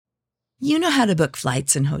You know how to book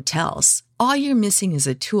flights and hotels. All you're missing is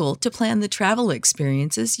a tool to plan the travel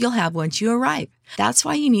experiences you'll have once you arrive. That's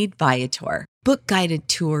why you need Viator. Book guided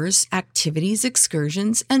tours, activities,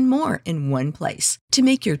 excursions, and more in one place to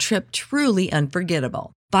make your trip truly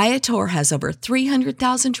unforgettable. Viator has over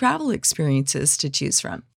 300,000 travel experiences to choose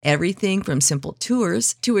from. Everything from simple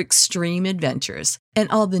tours to extreme adventures and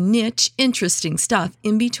all the niche, interesting stuff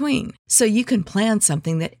in between. So you can plan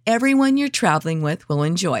something that everyone you're traveling with will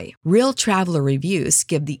enjoy. Real traveler reviews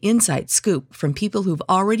give the inside scoop from people who've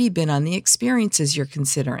already been on the experiences you're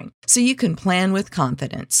considering. So you can plan with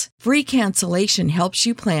confidence. Free cancellation helps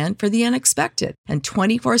you plan for the unexpected. And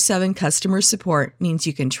 24/7 customer support means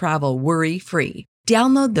you can travel worry-free.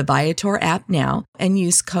 Download the Viator app now and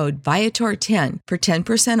use code Viator10 for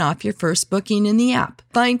 10% off your first booking in the app.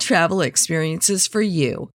 Find travel experiences for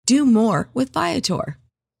you. Do more with Viator.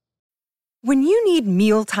 When you need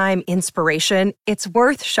mealtime inspiration, it's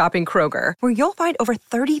worth shopping Kroger, where you'll find over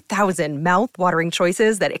 30,000 mouth-watering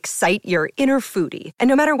choices that excite your inner foodie. And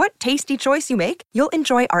no matter what tasty choice you make, you'll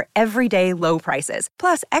enjoy our everyday low prices,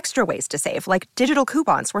 plus extra ways to save, like digital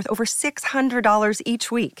coupons worth over $600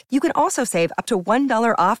 each week. You can also save up to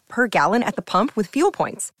 $1 off per gallon at the pump with fuel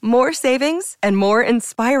points. More savings and more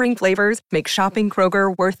inspiring flavors make shopping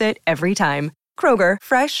Kroger worth it every time. Kroger,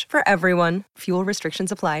 fresh for everyone. Fuel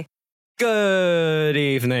restrictions apply. Good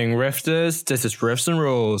evening, Rifters. This is Rifts and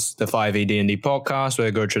Rules, the 5e D&D podcast where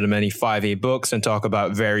I go through the many 5e books and talk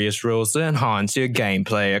about various rules to enhance your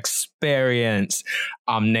gameplay experience.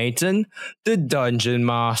 I'm Nathan, the Dungeon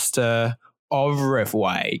Master of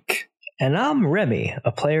Riftwake. And I'm Remy,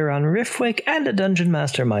 a player on Riftwake and a Dungeon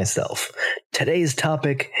Master myself. Today's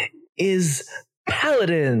topic is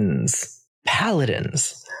Paladins.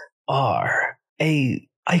 Paladins are a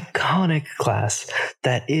iconic class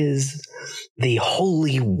that is the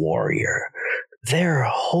holy warrior. Their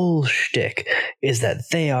whole shtick is that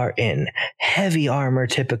they are in heavy armor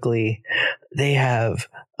typically. They have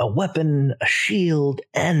a weapon, a shield,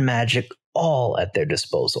 and magic all at their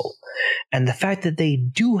disposal. And the fact that they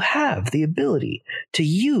do have the ability to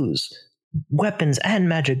use weapons and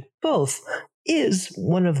magic both is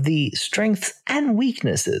one of the strengths and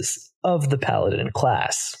weaknesses of the Paladin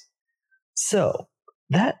class. So,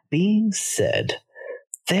 that being said,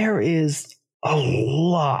 there is a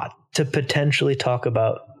lot to potentially talk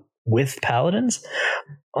about with Paladins,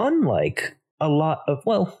 unlike a lot of,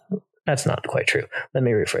 well, that's not quite true. Let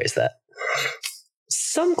me rephrase that.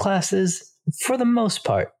 Some classes, for the most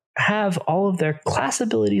part, have all of their class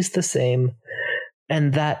abilities the same,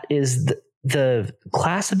 and that is the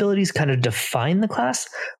class abilities kind of define the class,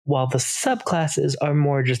 while the subclasses are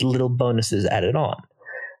more just little bonuses added on.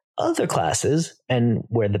 Other classes, and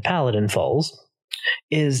where the Paladin falls,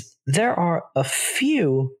 is there are a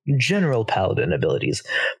few general Paladin abilities,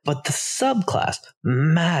 but the subclass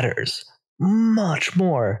matters much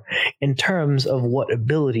more in terms of what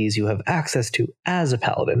abilities you have access to as a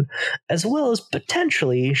Paladin, as well as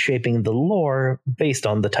potentially shaping the lore based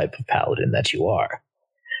on the type of Paladin that you are.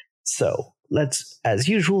 So, let's, as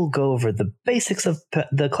usual, go over the basics of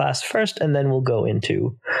the class first, and then we'll go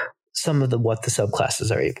into some of what the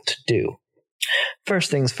subclasses are able to do. First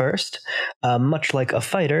things first, much like a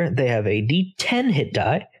fighter, they have a D10 hit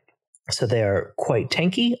die, so they are quite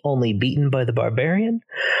tanky, only beaten by the barbarian.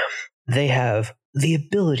 They have the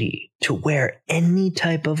ability to wear any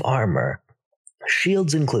type of armor,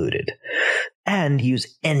 shields included, and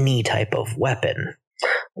use any type of weapon.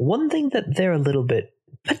 One thing that they're a little bit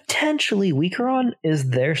potentially weaker on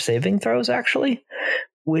is their saving throws, actually,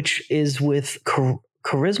 which is with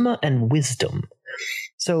charisma and wisdom.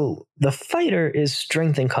 So the fighter is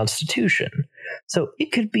strength and constitution. So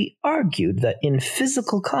it could be argued that in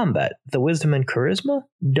physical combat, the wisdom and charisma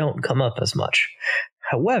don't come up as much.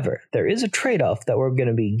 However, there is a trade-off that we're going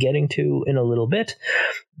to be getting to in a little bit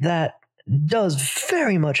that does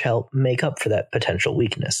very much help make up for that potential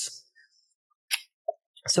weakness.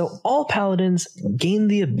 So all paladins gain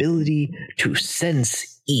the ability to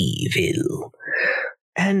sense evil.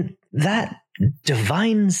 And that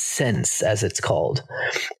divine sense, as it's called,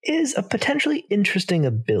 is a potentially interesting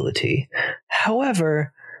ability.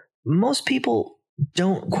 However, most people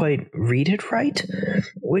don't quite read it right,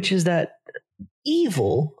 which is that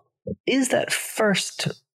evil is that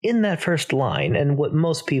first line, and what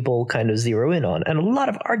most people kind of zero in on. And a lot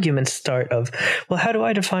of arguments start of, well, how do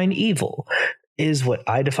I define evil? Is what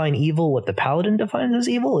I define evil what the paladin defines as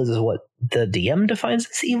evil? Is what the DM defines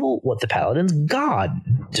as evil? What the paladin's god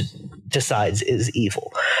decides is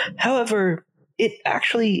evil? However, it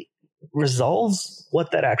actually resolves what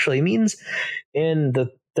that actually means in the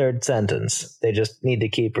third sentence. They just need to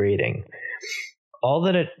keep reading. all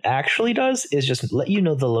that it actually does is just let you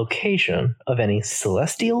know the location of any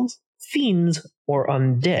celestials, fiends, or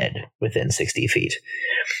undead within 60 feet.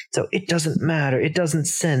 So it doesn't matter. It doesn't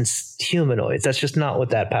sense humanoids. That's just not what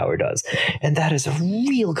that power does. And that is a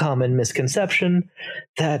real common misconception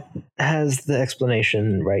that has the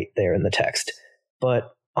explanation right there in the text.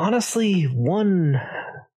 But honestly, one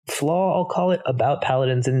flaw, I'll call it, about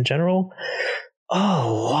paladins in general, a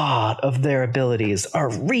lot of their abilities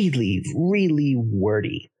are really, really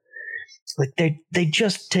wordy. Like they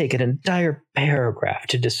just take an entire paragraph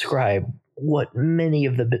to describe what many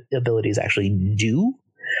of the abilities actually do.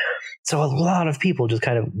 So a lot of people just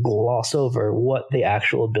kind of gloss over what the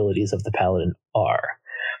actual abilities of the paladin are.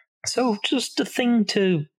 So just a thing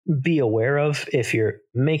to be aware of if you're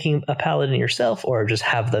making a paladin yourself or just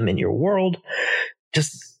have them in your world.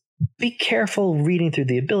 Just be careful reading through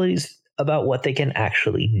the abilities about what they can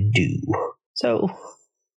actually do. So,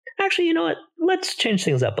 actually, you know what? Let's change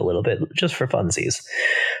things up a little bit, just for funsies.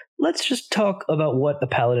 Let's just talk about what a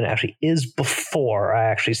paladin actually is before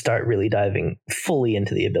I actually start really diving fully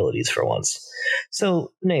into the abilities for once.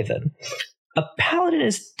 So, Nathan, a paladin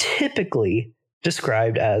is typically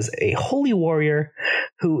described as a holy warrior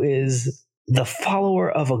who is the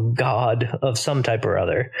follower of a god of some type or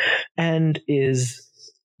other, and is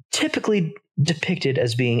typically depicted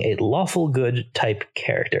as being a lawful good type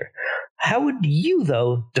character. How would you,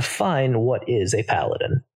 though, define what is a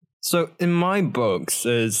paladin? So in my books,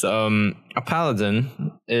 is a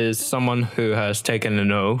paladin is someone who has taken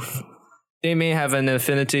an oath. They may have an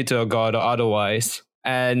affinity to a god or otherwise,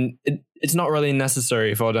 and it's not really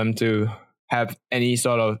necessary for them to have any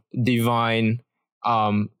sort of divine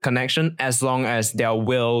connection, as long as their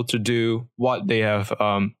will to do what they have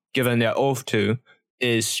given their oath to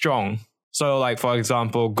is strong. So, like, for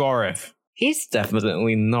example, Gorif, he's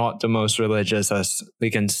definitely not the most religious, as we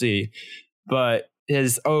can see, but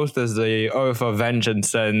his oath is the oath of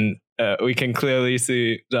vengeance, and we can clearly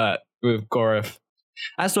see that with Gorif.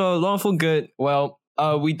 As for lawful good, well,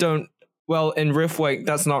 in Riftwake,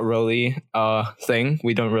 that's not really a thing.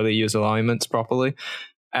 We don't really use alignments properly.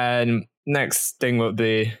 And next thing would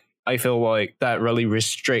be, I feel like that really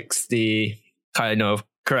restricts the kind of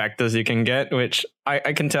characters you can get, which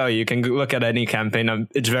I can tell you can look at any campaign.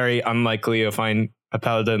 It's very unlikely you'll find a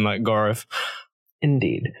paladin like Gorif.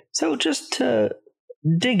 Indeed. So just to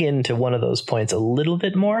dig into one of those points a little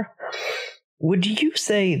bit more, would you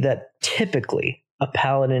say that typically a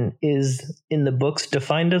paladin is in the books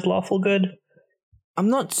defined as lawful good? I'm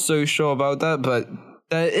not so sure about that, but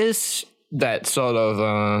there is that sort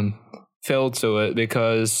of feel to it,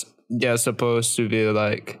 because they're supposed to be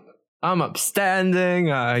like, I'm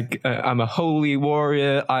upstanding, I'm a holy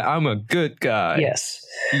warrior, I'm a good guy. Yes.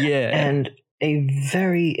 Yeah. And a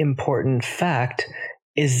very important fact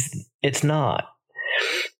is it's not.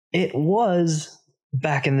 It was,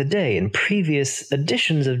 back in the day, in previous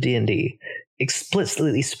editions of D&D,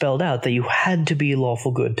 explicitly spelled out that you had to be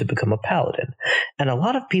lawful good to become a paladin. And a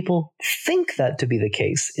lot of people think that to be the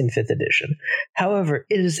case in 5th edition. However,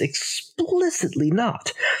 it is explicitly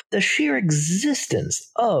not. The sheer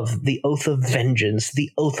existence of the Oath of Vengeance,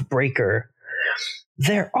 the Oath Breaker,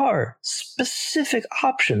 there are specific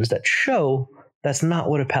options that show that's not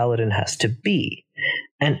what a paladin has to be.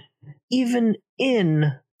 And even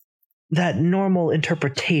in that normal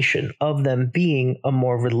interpretation of them being a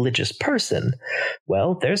more religious person,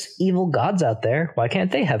 well, there's evil gods out there. Why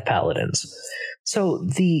can't they have paladins? So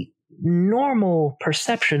the normal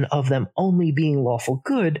perception of them only being lawful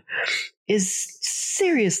good is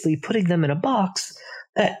seriously putting them in a box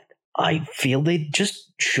that I feel they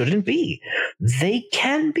just shouldn't be. They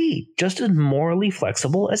can be just as morally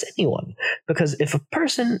flexible as anyone, because if a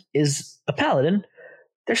person is a paladin,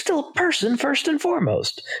 they're still a person first and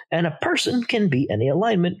foremost, and a person can be any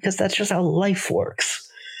alignment because that's just how life works.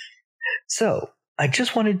 So I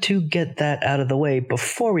just wanted to get that out of the way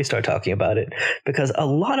before we start talking about it, because a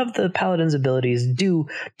lot of the paladin's abilities do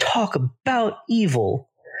talk about evil,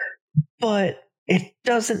 but it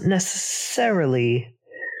doesn't necessarily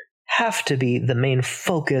have to be the main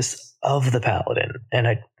focus of the paladin.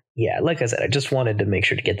 And like I said, I just wanted to make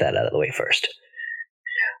sure to get that out of the way first.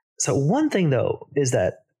 So one thing, though, is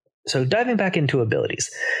that, so diving back into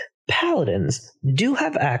abilities, paladins do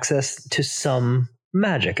have access to some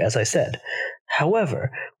magic, as I said.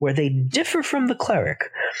 However, where they differ from the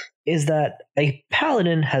cleric is that a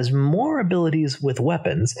paladin has more abilities with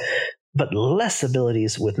weapons, but less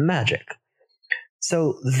abilities with magic.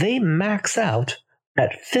 So they max out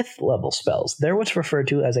at 5th level spells. They're what's referred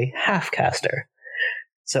to as a half-caster.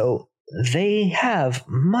 So they have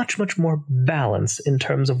much, much more balance in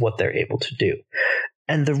terms of what they're able to do.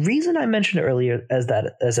 And the reason I mentioned earlier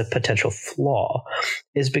as a potential flaw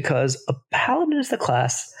is because a paladin is the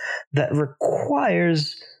class that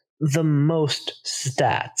requires the most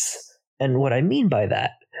stats. And what I mean by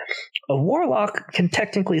that, a warlock can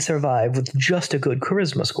technically survive with just a good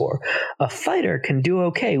charisma score. A fighter can do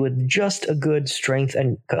okay with just a good strength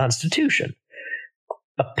and constitution.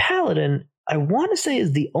 A paladin, I want to say,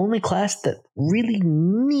 is the only class that really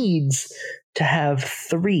needs to have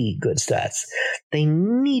 3 good stats. They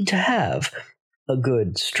need to have a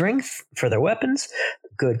good strength for their weapons,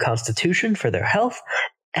 good constitution for their health,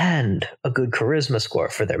 and a good charisma score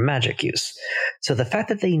for their magic use. So the fact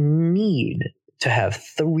that they need to have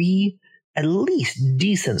 3 at least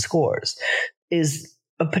decent scores is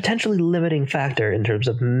a potentially limiting factor in terms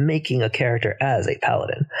of making a character as a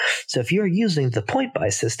paladin. So if you're using the point buy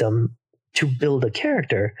system to build a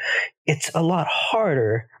character, it's a lot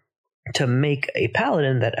harder to make a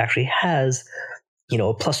paladin that actually has, a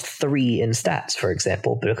 +3 in stats, for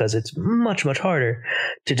example, because it's much, much harder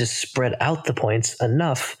to just spread out the points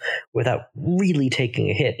enough without really taking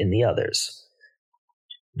a hit in the others.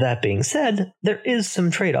 That being said, there is some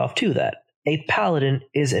trade-off to that. A paladin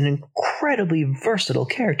is an incredibly versatile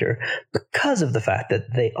character because of the fact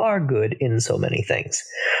that they are good in so many things.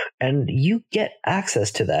 And you get access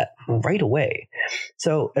to that right away.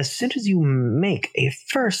 So as soon as you make a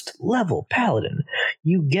first level paladin,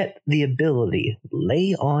 you get the ability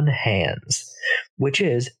Lay on Hands, which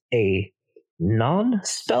is a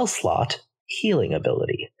non-spell slot healing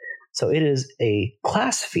ability. So it is a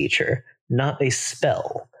class feature, not a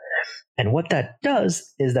spell. And what that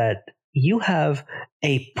does is that you have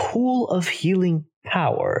a pool of healing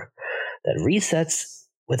power that resets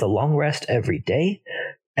with a long rest every day,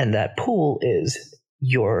 and that pool is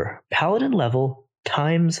your paladin level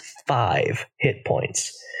times 5 hit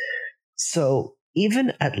points. So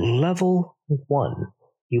even at level 1,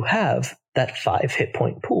 you have that 5 hit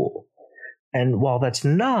point pool. And while that's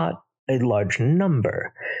not a large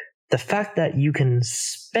number, the fact that you can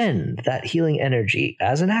spend that healing energy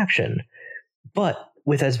as an action, but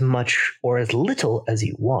with as much or as little as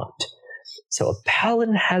you want. So a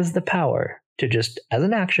paladin has the power to just, as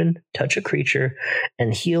an action, touch a creature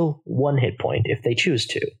and heal 1 hit point if they choose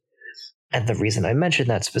to. And the reason I mention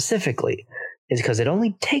that specifically is because it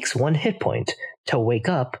only takes 1 hit point to wake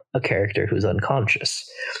up a character who's unconscious.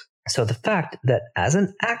 So the fact that as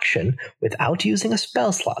an action, without using a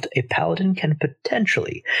spell slot, a paladin can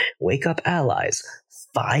potentially wake up allies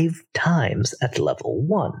 5 times at level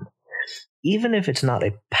 1. Even if it's not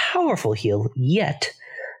a powerful heal yet,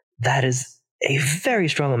 that is a very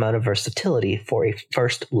strong amount of versatility for a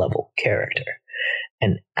first level character.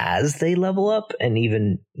 And as they level up and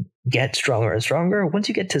even get stronger and stronger, once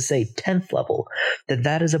you get to, say, 10th level,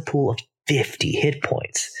 that is a pool of 50 hit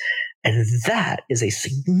points. And that is a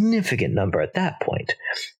significant number at that point.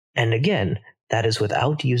 And again, that is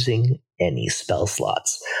without using any spell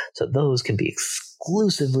slots. So those can be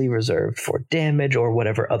exclusively reserved for damage or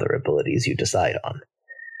whatever other abilities you decide on.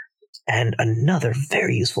 And another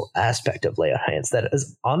very useful aspect of Lay on Hands that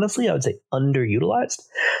is honestly, I would say, underutilized,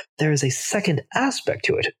 there is a second aspect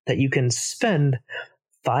to it that you can spend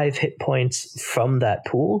 5 hit points from that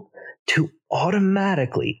pool to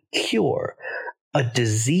automatically cure a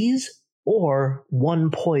disease or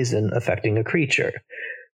 1 poison affecting a creature.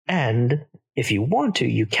 And if you want to,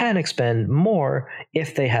 you can expend more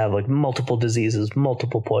if they have multiple diseases,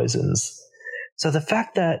 multiple poisons. So the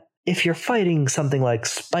fact that if you're fighting something like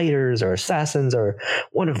spiders or assassins or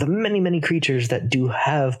one of the many, many creatures that do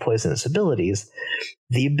have poisonous abilities,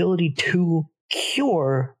 the ability to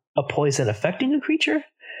cure a poison affecting a creature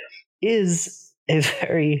is a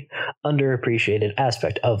very underappreciated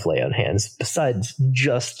aspect of Lay on Hands, besides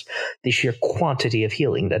just the sheer quantity of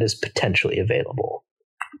healing that is potentially available.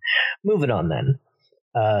 Moving on then,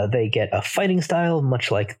 they get a fighting style,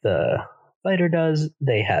 much like the fighter does.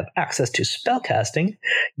 They have access to spellcasting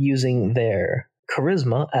using their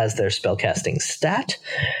charisma as their spellcasting stat.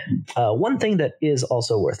 One thing that is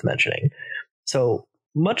also worth mentioning, so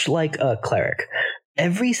much like a cleric,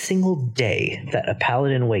 every single day that a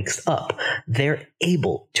paladin wakes up, they're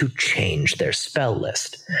able to change their spell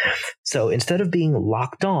list. So instead of being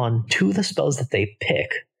locked on to the spells that they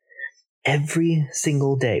pick, every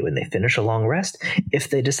single day when they finish a long rest,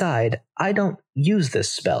 if they decide, I don't use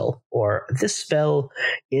this spell, or this spell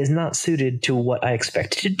is not suited to what I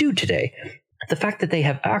expect to do today, the fact that they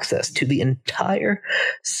have access to the entire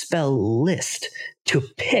spell list to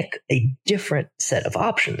pick a different set of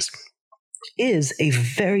options is a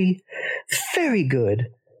very, very good,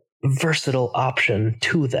 versatile option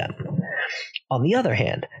to them. On the other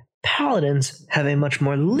hand, paladins have a much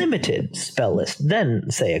more limited spell list than,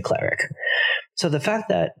 say, a cleric. So the fact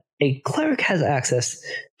that a cleric has access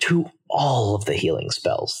to all of the healing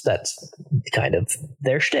spells, that's kind of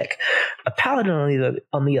their shtick. A paladin,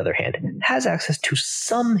 on the other hand, has access to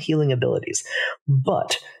some healing abilities,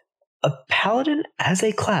 but a paladin as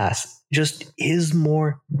a class just is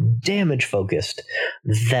more damage focused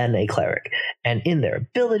than a cleric. And in their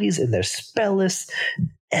abilities, in their spell lists,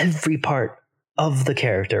 every part of the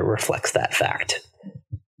character reflects that fact.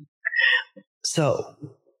 So,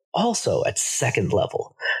 also at second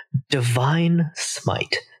level, Divine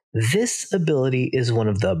Smite. This ability is one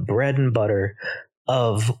of the bread and butter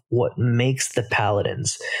of what makes the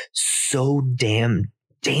paladins so damn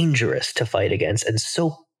dangerous to fight against and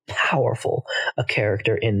so powerful a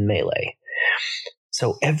character in melee.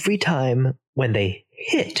 So every time when they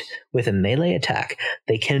hit with a melee attack,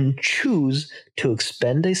 they can choose to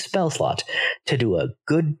expend a spell slot to do a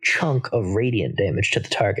good chunk of radiant damage to the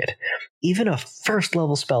target. Even a first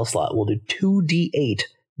level spell slot will do 2d8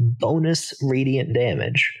 bonus radiant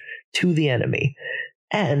damage to the enemy.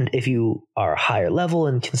 And if you are higher level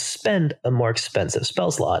and can spend a more expensive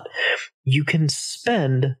spell slot, you can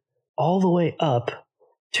spend all the way up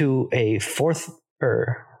to a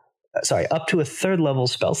third level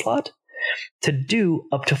spell slot to do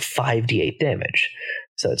up to 5d8 damage.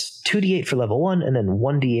 So it's 2d8 for level 1 and then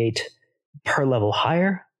 1d8 per level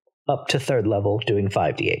higher up to third level doing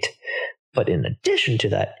 5d8. But in addition to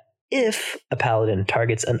that, if a paladin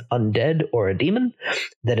targets an undead or a demon,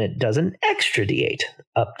 then it does an extra d8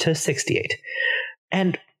 up to 6d8.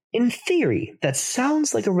 And in theory, that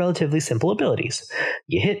sounds like a relatively simple abilities.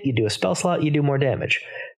 You hit, you do a spell slot, you do more damage.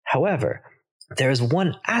 However, there is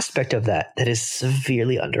one aspect of that is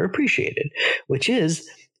severely underappreciated, which is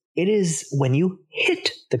it is when you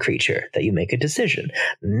hit the creature that you make a decision,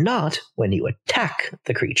 not when you attack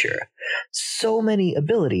the creature. So many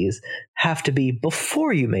abilities have to be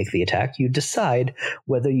before you make the attack, you decide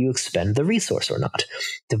whether you expend the resource or not.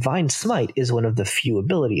 Divine Smite is one of the few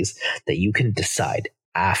abilities that you can decide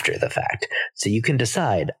after the fact. So you can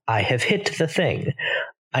decide, I have hit the thing.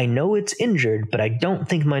 I know it's injured, but I don't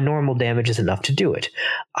think my normal damage is enough to do it.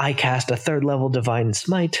 I cast a third level Divine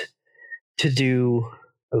Smite to do...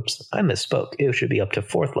 Oops, I misspoke. It should be up to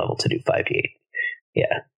fourth level to do 5d8.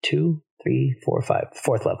 Yeah, 2, 3, 4, 5.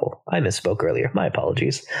 Fourth level. I misspoke earlier. My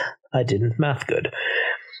apologies. I didn't math good.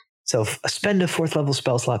 So spend a fourth level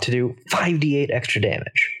spell slot to do 5d8 extra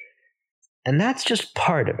damage. And that's just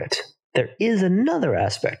part of it. There is another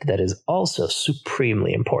aspect that is also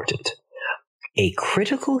supremely important. A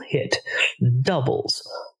critical hit doubles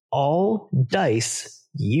all dice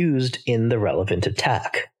used in the relevant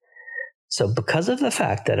attack. So because of the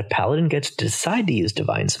fact that a paladin gets to decide to use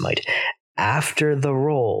Divine Smite after the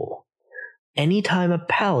roll, anytime a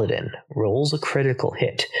paladin rolls a critical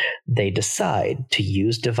hit, they decide to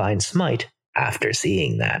use Divine Smite after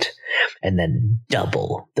seeing that, and then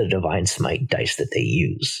double the Divine Smite dice that they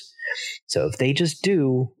use. So if they just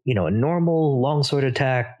do, a normal longsword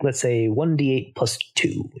attack, let's say 1d8 plus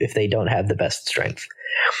 2, if they don't have the best strength,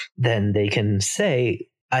 then they can say,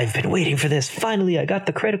 I've been waiting for this. Finally, I got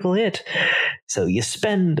the critical hit. So you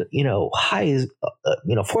spend,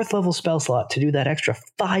 fourth level spell slot to do that extra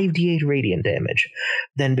 5d8 radiant damage.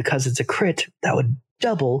 Then because it's a crit, that would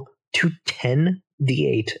double to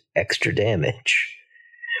 10d8 extra damage.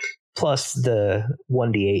 Plus the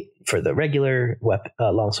 1d8 for the regular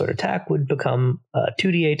longsword attack would become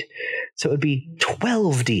 2d8. So it would be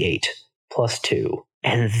 12d8 plus 2.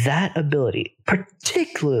 And that ability,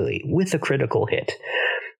 particularly with a critical hit,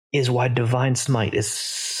 is why Divine Smite is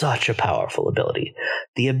such a powerful ability.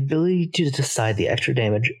 The ability to decide the extra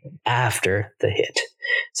damage after the hit.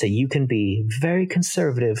 So you can be very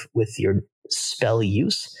conservative with your spell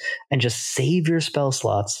use and just save your spell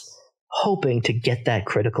slots hoping to get that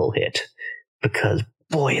critical hit. Because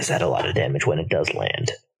boy, is that a lot of damage when it does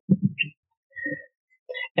land.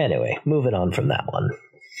 Anyway, moving on from that one.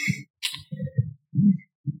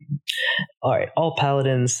 Alright, all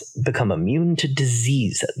paladins become immune to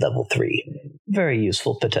disease at level 3. Very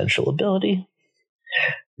useful potential ability.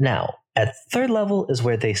 Now, at third level is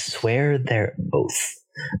where they swear their oath.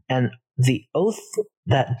 And the oath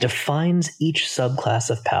that defines each subclass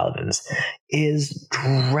of paladins is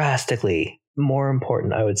drastically more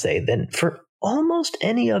important, I would say, than for almost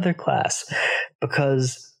any other class,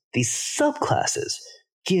 because these subclasses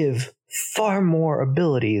give far more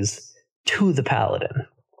abilities to the paladin.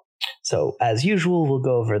 So, as usual, we'll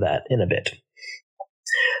go over that in a bit.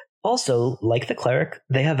 Also, like the cleric,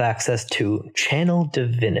 they have access to Channel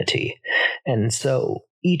Divinity. And so,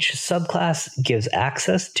 each subclass gives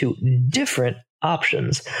access to different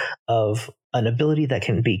options of an ability that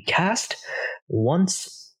can be cast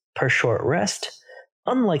once per short rest.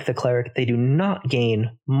 Unlike the cleric, they do not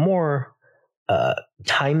gain more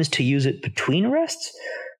times to use it between rests,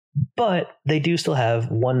 but they do still have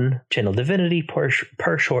one channel divinity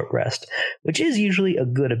per short rest, which is usually a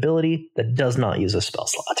good ability that does not use a spell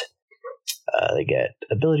slot. They get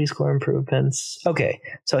ability score improvements. Okay,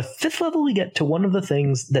 so at 5th level, we get to one of the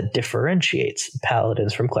things that differentiates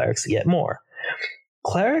paladins from clerics yet more.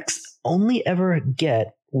 Clerics only ever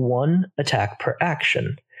get one attack per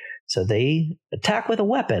action. So they attack with a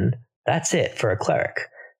weapon, that's it for a cleric.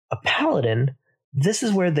 A paladin, this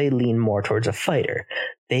is where they lean more towards a fighter.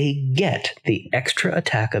 They get the extra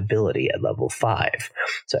attack ability at level 5.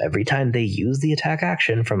 So every time they use the attack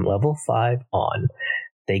action from level 5 on,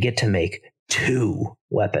 they get to make 2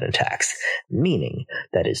 weapon attacks, meaning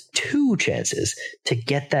that is 2 chances to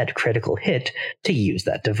get that critical hit to use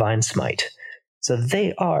that Divine Smite. So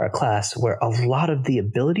they are a class where a lot of the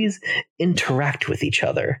abilities interact with each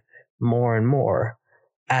other more and more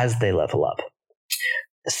as they level up.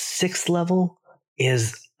 The 6th level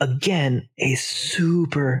is, again, a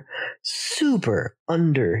super, super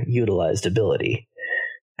underutilized ability.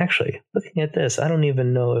 Actually, looking at this, I don't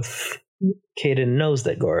even know if Caden knows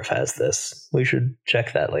that Gorf has this. We should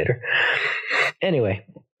check that later. Anyway,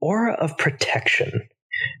 Aura of Protection.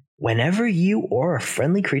 Whenever you or a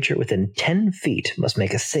friendly creature within 10 feet must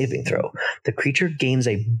make a saving throw, the creature gains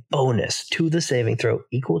a bonus to the saving throw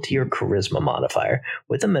equal to your Charisma modifier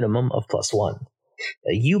with a minimum of +1.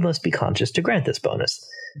 You must be conscious to grant this bonus.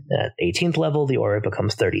 At 18th level, the aura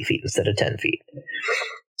becomes 30 feet instead of 10 feet.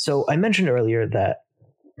 So I mentioned earlier that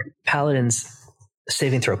Paladins'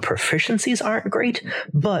 saving throw proficiencies aren't great,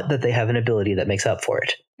 but that they have an ability that makes up for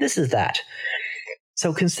it. This is that.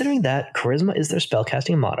 So considering that Charisma is their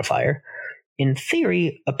spellcasting modifier, in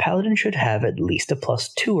theory, a Paladin should have at least a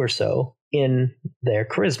 +2 or so in their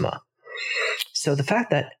Charisma. So the fact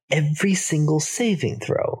that every single saving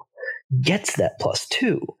throw gets that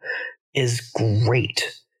 +2 is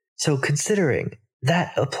great. So considering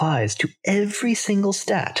that applies to every single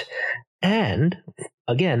stat, and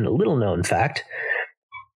again, a little known fact,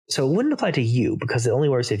 so it wouldn't apply to you because it only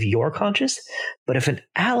works if you're conscious, but if an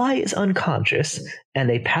ally is unconscious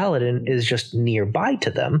and a paladin is just nearby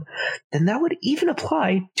to them, then that would even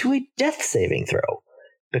apply to a death saving throw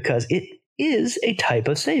because it is a type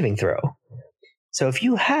of saving throw. So if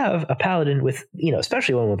you have a paladin with,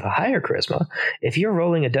 especially one with a higher charisma, if you're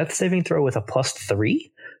rolling a death saving throw with a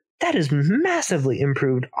 +3, that is massively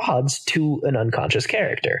improved odds to an unconscious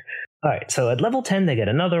character. All right, so at level 10, they get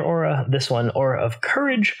another aura, this one, Aura of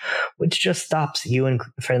Courage, which just stops you and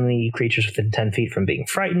friendly creatures within 10 feet from being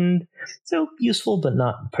frightened. So useful, but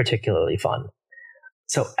not particularly fun.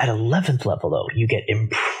 So at 11th level, though, you get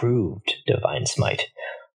improved Divine Smite.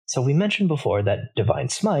 So we mentioned before that Divine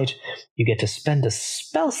Smite, you get to spend a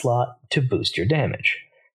spell slot to boost your damage.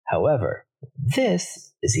 However,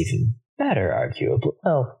 this is even better, arguably.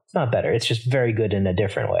 Well, it's not better, it's just very good in a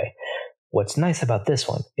different way. What's nice about this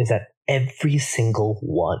one is that every single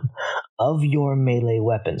one of your melee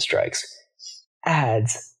weapon strikes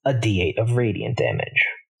adds a d8 of radiant damage.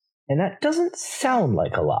 And that doesn't sound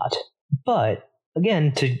like a lot, but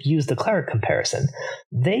again, to use the cleric comparison,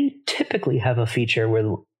 they typically have a feature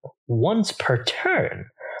where once per turn,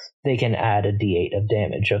 they can add a d8 of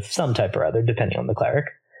damage of some type or other, depending on the cleric.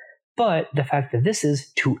 But the fact that this is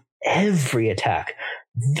to every attack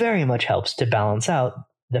very much helps to balance out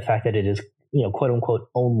the fact that it is, quote unquote,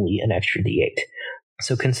 only an extra d8.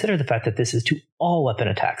 So consider the fact that this is to all weapon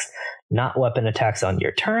attacks, not weapon attacks on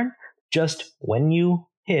your turn, just when you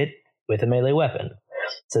hit with a melee weapon.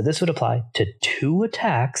 So this would apply to 2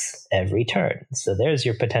 attacks every turn. So there's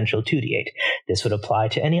your potential 2d8. This would apply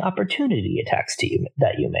to any opportunity attacks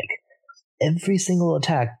that you make. Every single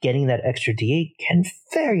attack getting that extra d8 can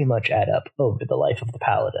very much add up over the life of the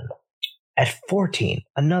paladin. At 14,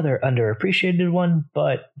 another underappreciated one,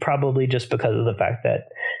 but probably just because of the fact that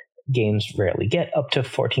games rarely get up to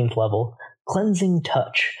 14th level, Cleansing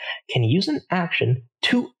Touch can use an action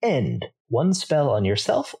to end one spell on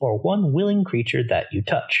yourself or one willing creature that you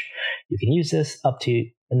touch. You can use this up to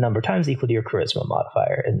a number of times equal to your Charisma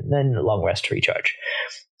modifier, and then a long rest to recharge.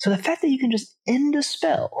 So the fact that you can just end a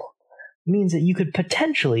spell means that you could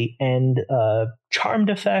potentially end a charmed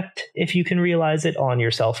effect if you can realize it on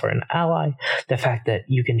yourself or an ally. The fact that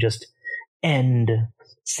you can just end,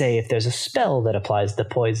 say, if there's a spell that applies the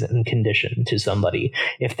poison condition to somebody,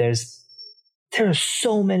 there are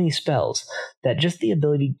so many spells that just the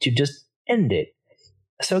ability to just end it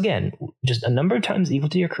So again, just a number of times equal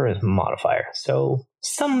to your charisma modifier. So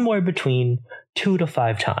somewhere between 2 to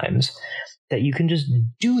 5 times that you can just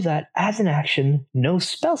do that as an action, no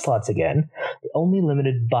spell slots again, only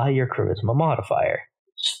limited by your charisma modifier.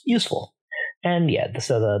 It's useful. And yeah,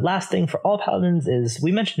 so the last thing for all paladins is,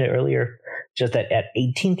 we mentioned it earlier, just that at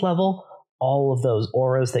 18th level, all of those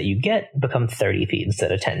auras that you get become 30 feet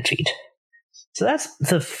instead of 10 feet. So that's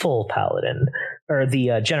the full paladin, or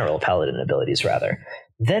the general paladin abilities, rather.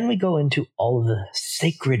 Then we go into all of the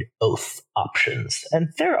sacred oath options, and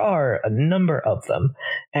there are a number of them.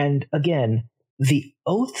 And again, the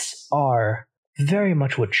oaths are very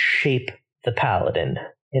much what shape the paladin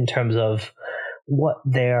in terms of what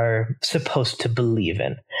they're supposed to believe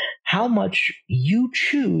in. How much you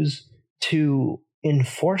choose to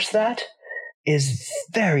enforce that is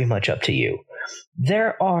very much up to you.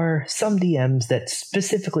 There are some DMs that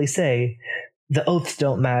specifically say the oaths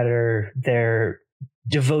don't matter, they're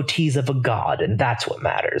devotees of a god, and that's what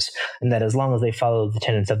matters. And that as long as they follow the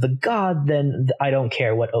tenets of the god, then I don't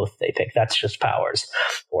care what oath they pick. That's just powers.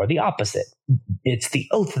 Or the opposite. It's the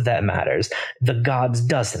oath that matters. The gods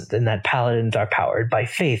doesn't, and that paladins are powered by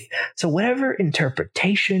faith. So whatever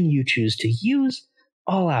interpretation you choose to use,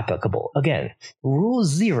 all applicable. Again, rule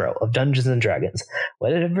 0 of Dungeons and Dragons.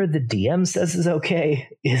 Whatever the DM says is okay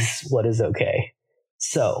is what is okay.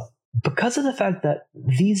 So, because of the fact that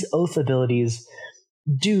these oath abilities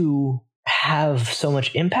do have so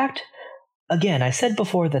much impact, again, I said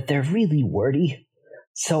before that they're really wordy,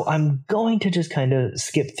 so I'm going to just kind of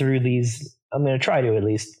skip through these. I'm going to try to, at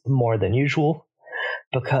least more than usual,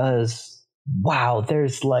 because wow,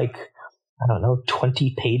 there's like, I don't know,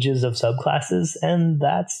 20 pages of subclasses, and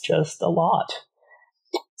that's just a lot.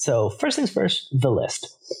 So first things first, the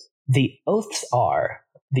list. The oaths are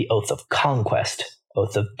the Oath of Conquest,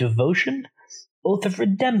 Oath of Devotion, Oath of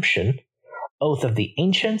Redemption, Oath of the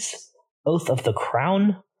Ancients, Oath of the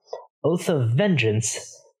Crown, Oath of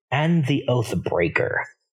Vengeance, and the Oath Breaker.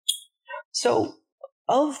 So,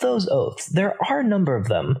 of those oaths, there are a number of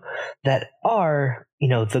them that are,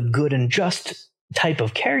 the good and just type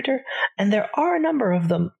of character, and there are a number of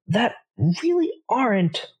them that really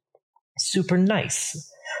aren't super nice.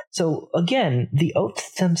 So, again, the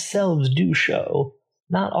oaths themselves do show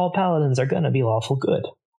not all paladins are going to be lawful good.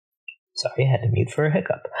 Sorry, I had to mute for a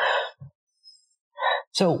hiccup.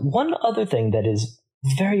 So one other thing that is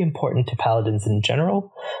very important to paladins in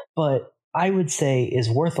general, but I would say is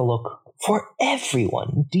worth a look for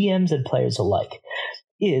everyone, DMs and players alike,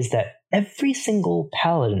 is that every single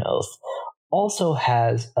paladin oath also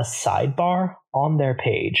has a sidebar on their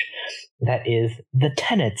page that is the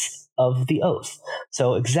tenets of the oath.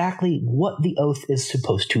 So exactly what the oath is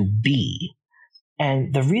supposed to be.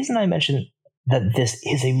 And the reason I mention that this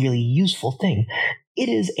is a really useful thing, it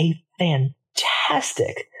is a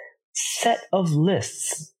fantastic set of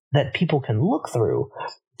lists that people can look through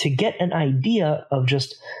to get an idea of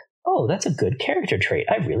just, oh, that's a good character trait.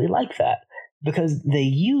 I really like that. Because they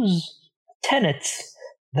use tenets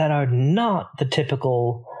that are not the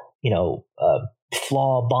typical,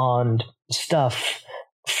 flaw bond stuff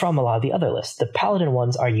from a lot of the other lists. The paladin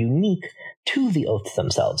ones are unique to the oaths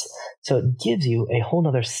themselves. So it gives you a whole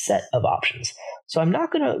other set of options. So I'm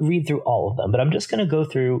not going to read through all of them, but I'm just going to go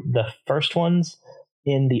through the first ones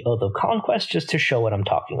in the Oath of Conquest just to show what I'm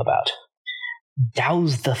talking about.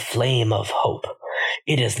 Douse the flame of hope.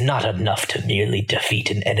 It is not enough to merely defeat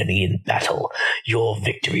an enemy in battle. Your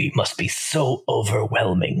victory must be so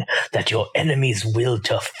overwhelming that your enemy's will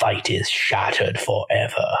to fight is shattered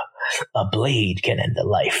forever. A blade can end a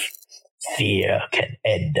life. Fear can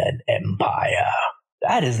end an empire.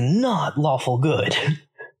 That is not lawful good.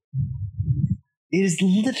 It is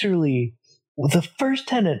literally the first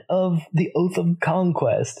tenet of the Oath of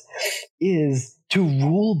Conquest is to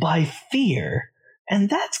rule by fear. And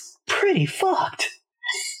that's pretty fucked.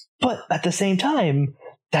 But at the same time,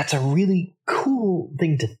 that's a really cool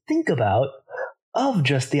thing to think about, of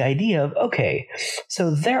just the idea of, okay,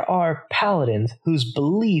 so there are paladins whose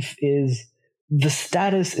belief is the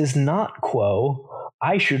status is not quo,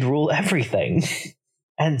 I should rule everything.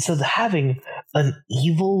 And so having an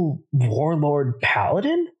evil warlord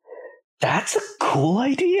paladin, that's a cool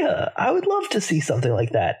idea. I would love to see something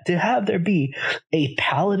like that. To have there be a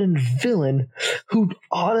paladin villain who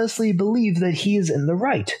honestly believes that he is in the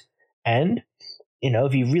right. And,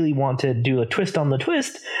 if you really want to do a twist on the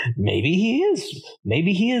twist, maybe he is.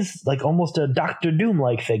 Maybe he is like almost a Dr.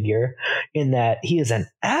 Doom-like figure in that he is an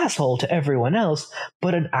asshole to everyone else,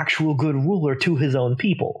 but an actual good ruler to his own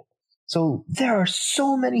people. So there are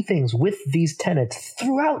so many things with these tenets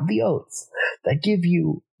throughout the oaths that give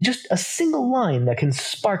you just a single line that can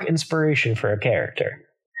spark inspiration for a character.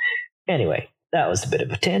 Anyway, that was a bit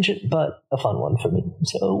of a tangent, but a fun one for me,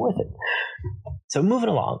 so worth it. So moving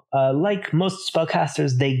along, like most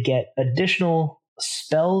spellcasters, they get additional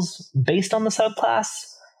spells based on the subclass,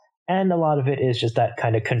 and a lot of it is just that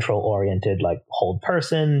kind of control-oriented, like hold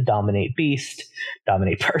person, dominate beast,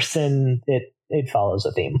 dominate person. It follows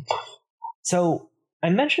a theme. So I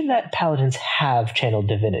mentioned that paladins have channeled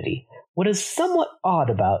divinity. What is somewhat odd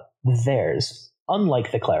about theirs,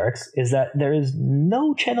 unlike the clerics, is that there is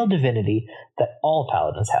no channel divinity that all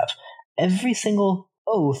paladins have. Every single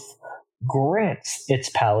oath grants its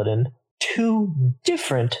paladin 2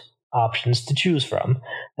 different options to choose from,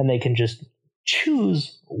 and they can just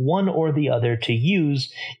choose one or the other to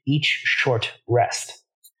use each short rest.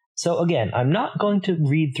 So again, I'm not going to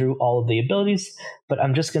read through all of the abilities, but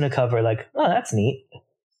I'm just going to cover that's neat.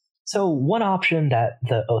 So one option that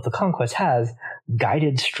the Oath of Conquest has,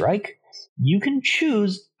 Guided Strike, you can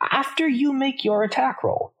choose after you make your attack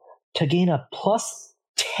roll to gain a plus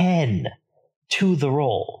 10 to the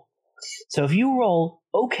roll. So if you roll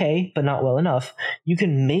okay, but not well enough, you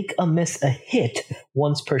can make a miss a hit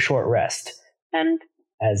once per short rest. And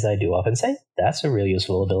as I do often say, that's a really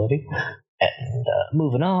useful ability. And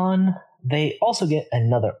moving on, they also get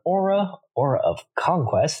another Aura of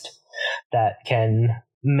Conquest, that can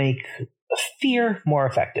make fear more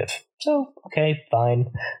effective. So, okay, fine.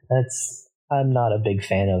 I'm not a big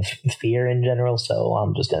fan of fear in general, so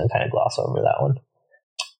I'm just going to kind of gloss over that one.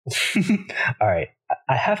 All right,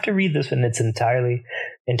 I have to read this in its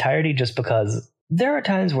entirety just because there are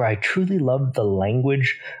times where I truly love the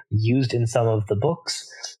language used in some of the books,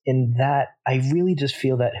 in that I really just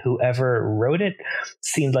feel that whoever wrote it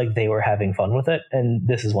seemed like they were having fun with it, and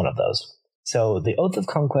this is one of those. So, the Oath of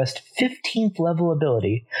Conquest, 15th level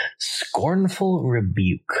ability, Scornful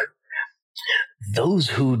Rebuke. Those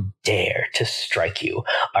who dare to strike you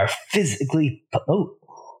are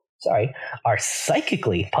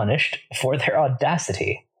psychically punished for their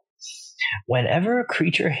audacity. Whenever a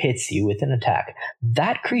creature hits you with an attack,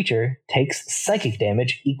 that creature takes psychic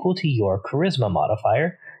damage equal to your charisma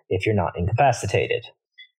modifier if you're not incapacitated.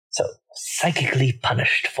 So, psychically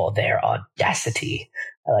punished for their audacity.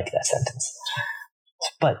 I like that sentence.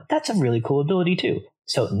 But that's a really cool ability too.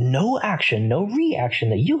 So no action, no reaction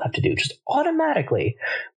that you have to do. Just automatically,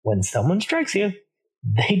 when someone strikes you,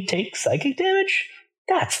 they take psychic damage?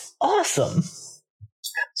 That's awesome!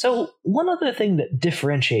 So one other thing that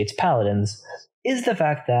differentiates paladins is the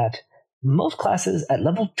fact that most classes at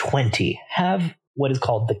level 20 have what is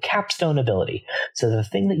called the capstone ability. So the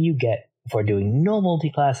thing that you get for doing no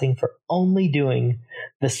multiclassing, for only doing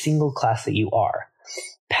the single class that you are.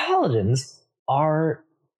 Paladins are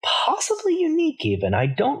possibly unique even. I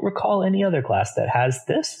don't recall any other class that has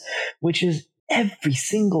this, which is every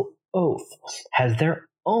single oath has their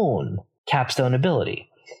own capstone ability.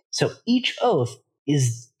 So each oath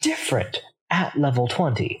is different at level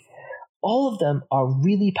 20. All of them are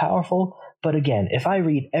really powerful, but again, if I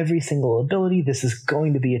read every single ability, this is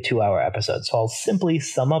going to be a 2-hour episode. So I'll simply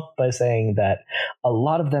sum up by saying that a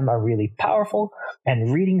lot of them are really powerful,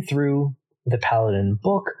 and reading through the Paladin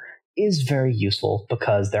book is very useful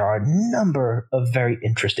because there are a number of very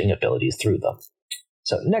interesting abilities through them.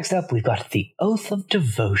 So next up, we've got the Oath of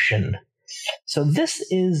Devotion. So this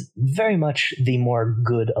is very much the more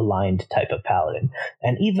good aligned type of paladin.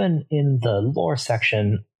 And even in the lore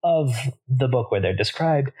section of the book where they're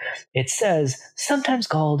described, it says, sometimes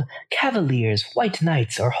called cavaliers, white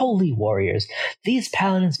knights, or holy warriors, these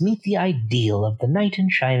paladins meet the ideal of the knight in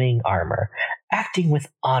shining armor, acting with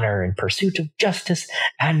honor in pursuit of justice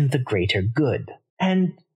and the greater good.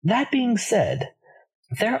 And that being said,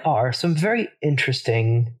 there are some very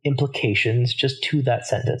interesting implications just to that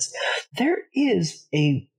sentence. There is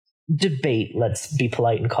a debate, let's be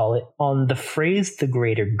polite and call it, on the phrase the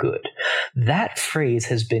greater good. That phrase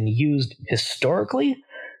has been used historically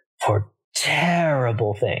for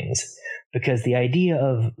terrible things, because the idea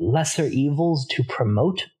of lesser evils to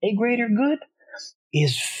promote a greater good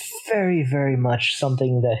is very, very much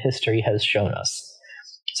something that history has shown us.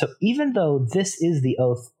 So even though this is the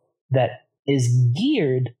oath that is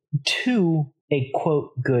geared to a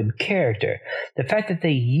quote good character, the fact that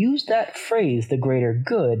they use that phrase, the greater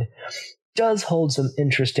good, does hold some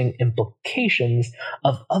interesting implications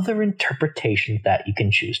of other interpretations that you can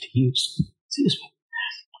choose to use. Excuse me.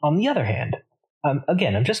 On the other hand,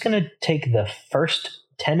 again, I'm just going to take the first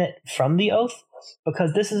tenet from the oath,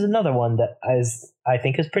 because this is another one that I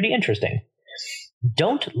think is pretty interesting.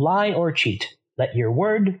 Don't lie or cheat. Let your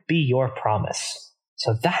word be your promise.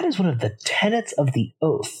 So that is one of the tenets of the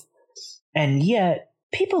oath. And yet,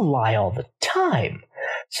 people lie all the time.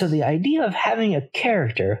 So the idea of having a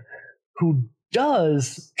character who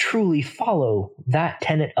does truly follow that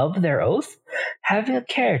tenet of their oath, having a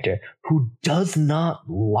character who does not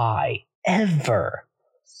lie ever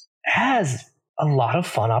has a lot of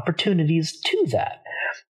fun opportunities to that.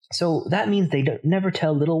 So that means they never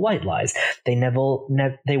tell little white lies. They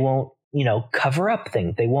won't, cover up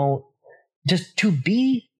things. They won't, just to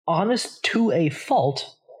be honest to a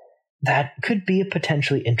fault. That could be a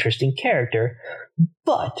potentially interesting character,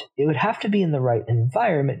 but it would have to be in the right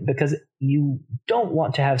environment, because you don't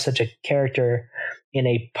want to have such a character in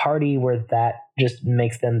a party where that just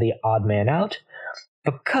makes them the odd man out.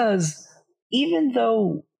 Because even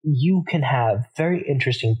though you can have very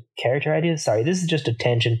interesting character ideas, sorry, this is just a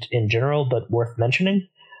tangent in general, but worth mentioning.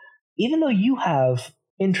 Even though you have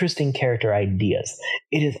interesting character ideas,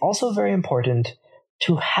 it is also very important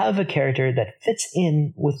to have a character that fits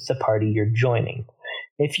in with the party you're joining.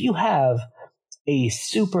 If you have a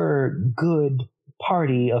super good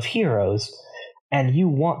party of heroes and you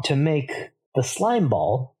want to make the slime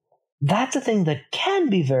ball, that's a thing that can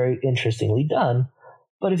be very interestingly done.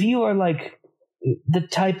 But if you are like the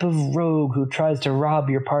type of rogue who tries to rob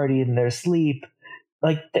your party in their sleep,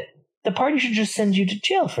 like the party should just send you to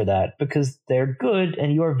jail for that, because they're good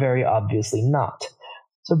and you're very obviously not.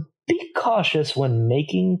 So be cautious when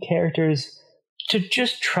making characters to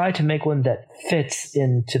just try to make one that fits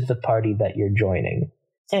into the party that you're joining.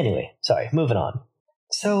 Anyway, sorry, moving on.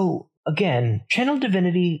 So again, Channel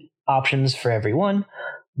Divinity options for everyone.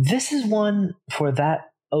 This is one for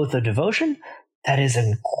that Oath of Devotion that is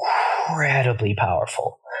incredibly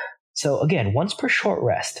powerful. So again, once per short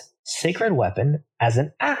rest, Sacred Weapon, as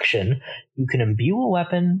an action, you can imbue a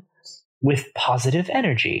weapon with positive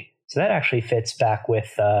energy. So that actually fits back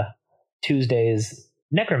with Tuesday's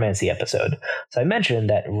Necromancy episode. So I mentioned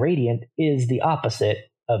that Radiant is the opposite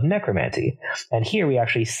of Necromancy. And here we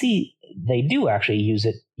actually see they do actually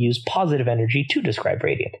use positive energy to describe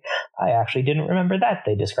Radiant. I actually didn't remember that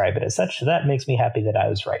they describe it as such, so that makes me happy that I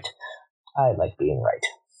was right. I like being right.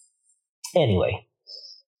 Anyway,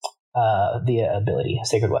 the ability,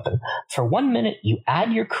 Sacred Weapon. For 1 minute, you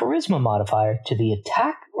add your Charisma modifier to the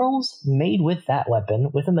attack rolls made with that weapon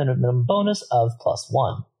with a minimum bonus of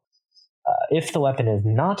 +1. If the weapon is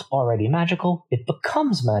not already magical, it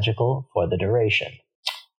becomes magical for the duration.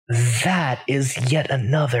 That is yet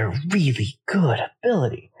another really good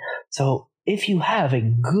ability. So if you have a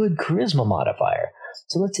good Charisma modifier,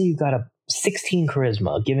 so let's say you've got a 16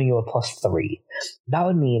 Charisma giving you a +3, that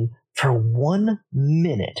would mean for 1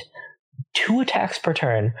 minute, 2 attacks per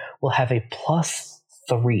turn will have a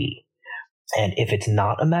 +3. And if it's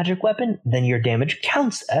not a magic weapon, then your damage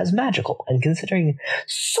counts as magical. And considering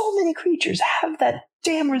so many creatures have that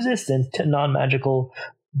damn resistance to non-magical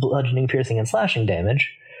bludgeoning, piercing, and slashing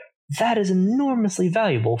damage, that is enormously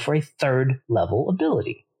valuable for a 3rd level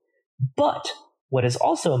ability. But what is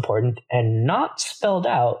also important, and not spelled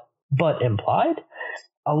out, but implied,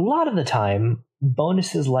 a lot of the time,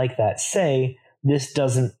 bonuses like that say this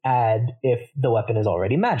doesn't add if the weapon is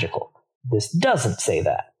already magical. This doesn't say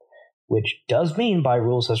that. Which does mean, by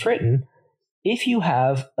rules as written, if you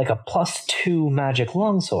have like a +2 magic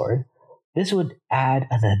longsword, this would add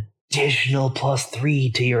an additional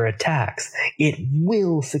 +3 to your attacks. It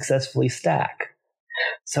will successfully stack.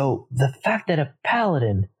 So the fact that a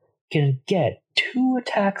paladin can get 2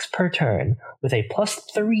 attacks per turn with a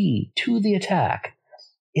 +3 to the attack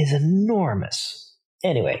is enormous.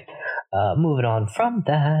 Anyway, moving on from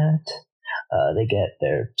that, they get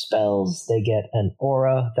their spells, they get an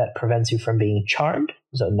aura that prevents you from being charmed,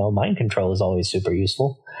 so no mind control is always super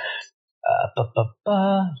useful.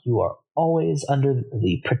 You are always under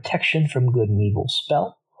the protection from good and evil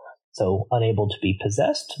spell, so unable to be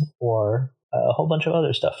possessed, or a whole bunch of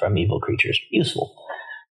other stuff from evil creatures. Useful.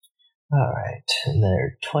 Alright, and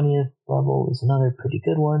their 20th level is another pretty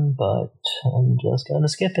good one, but I'm just going to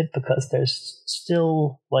skip it because there's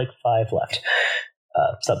still like 5 left.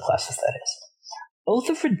 Subclasses, that is. Oath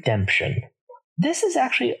of Redemption. This is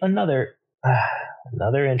actually another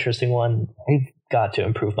interesting one. I've got to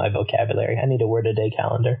improve my vocabulary. I need a word-a-day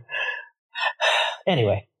calendar.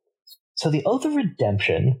 Anyway, so the Oath of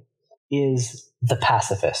Redemption is the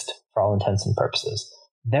pacifist, for all intents and purposes.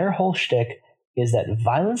 Their whole shtick is that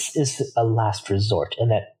violence is a last resort, and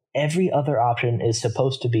that every other option is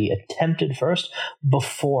supposed to be attempted first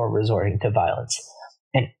before resorting to violence.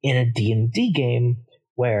 And in a D&D game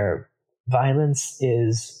where violence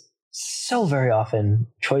is so very often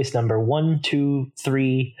choice number 1, 2,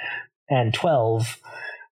 3, and 12,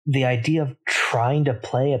 the idea of trying to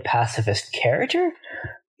play a pacifist character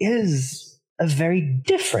is a very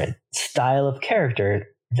different style of character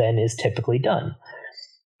than is typically done.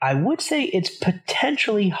 I would say it's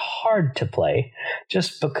potentially hard to play,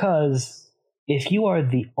 just because if you are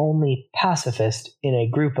the only pacifist in a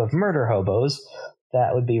group of murder hobos,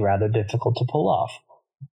 that would be rather difficult to pull off.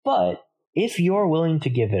 But if you're willing to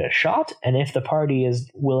give it a shot, and if the party is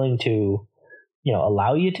willing to,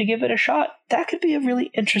 allow you to give it a shot, that could be a really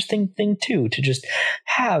interesting thing too, to just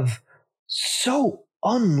have so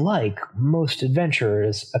unlike most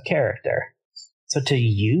adventurers a character. So to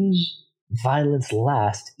use violence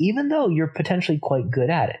last, even though you're potentially quite good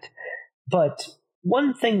at it. But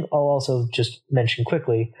one thing I'll also just mention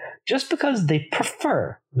quickly, just because they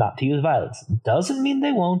prefer not to use violence doesn't mean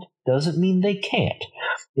they won't, doesn't mean they can't.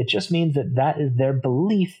 It just means that is their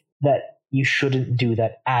belief that you shouldn't do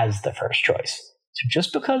that as the first choice. So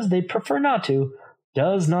just because they prefer not to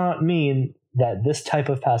does not mean that this type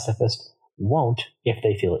of pacifist won't if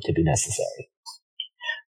they feel it to be necessary.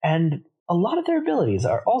 And a lot of their abilities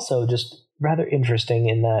are also just rather interesting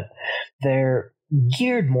in that they're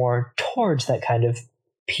geared more towards that kind of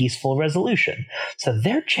peaceful resolution. So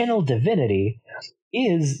their channel divinity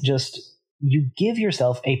is just, you give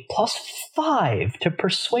yourself a +5 to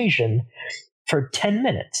persuasion for 10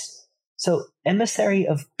 minutes. So emissary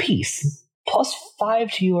of peace,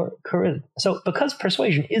 +5 to your charisma. So because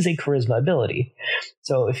persuasion is a charisma ability,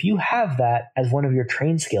 so if you have that as one of your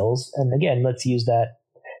trained skills, and again, let's use that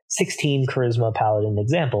 16 charisma paladin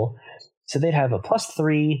example, so they'd have a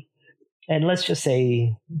 +3, and let's just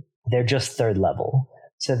say they're just 3rd level.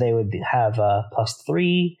 So they would have a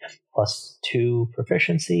 +3, +2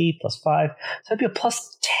 proficiency, +5. So it'd be a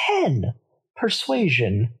 +10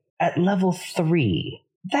 persuasion at level 3.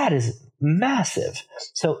 That is massive.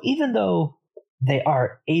 So even though they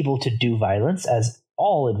are able to do violence, as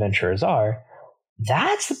all adventurers are,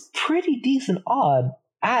 that's a pretty decent odd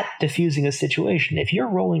at diffusing a situation. If you're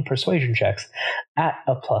rolling persuasion checks at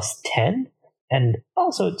a +10, and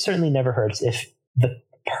also it certainly never hurts if the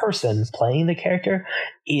person playing the character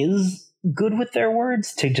is good with their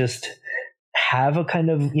words, to just have a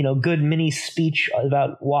kind of, good mini speech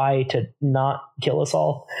about why to not kill us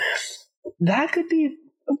all. That could be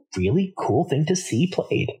a really cool thing to see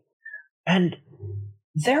played. And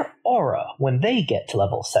their aura, when they get to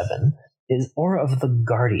level 7, is Aura of the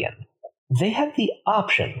Guardian. They have the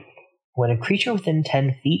option, when a creature within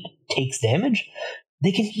 10 feet takes damage,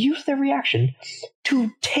 they can use their reaction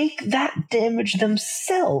to take that damage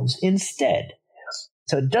themselves instead.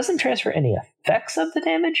 So it doesn't transfer any effects of the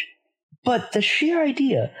damage, but the sheer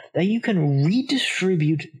idea that you can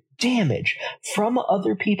redistribute damage from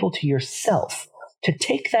other people to yourself to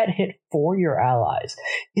take that hit for your allies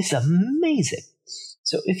is amazing.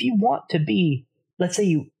 So if you want to be, let's say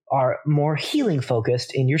you are more healing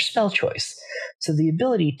focused in your spell choice, so the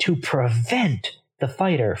ability to prevent the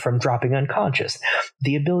fighter from dropping unconscious,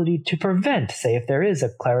 the ability to prevent, say if there is a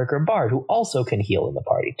cleric or bard who also can heal in the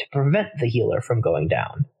party, to prevent the healer from going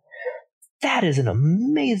down. That is an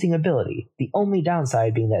amazing ability. The only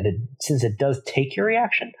downside being that since it does take your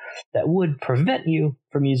reaction, that would prevent you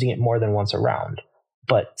from using it more than once a round.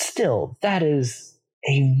 But still, that is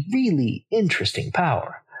a really interesting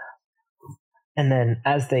power. And then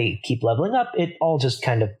as they keep leveling up, it all just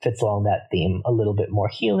kind of fits along that theme. A little bit more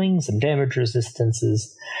healing, some damage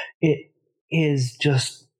resistances. It is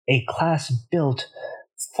just a class built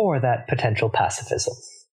for that potential pacifism.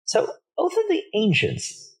 So, Oath of the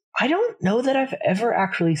Ancients, I don't know that I've ever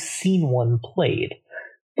actually seen one played,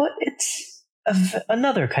 but it's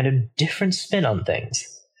another kind of different spin on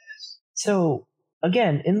things. So,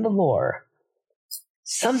 again, in the lore,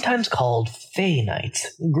 sometimes called Fey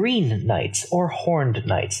Knights, Green Knights, or Horned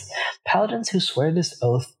Knights, paladins who swear this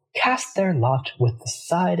oath cast their lot with the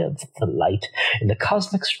side of the light in the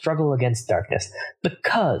cosmic struggle against darkness,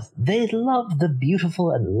 because they love the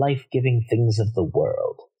beautiful and life-giving things of the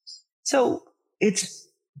world. So, it's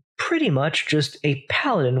pretty much just a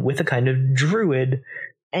paladin with a kind of druid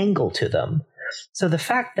angle to them. So the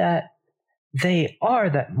fact that they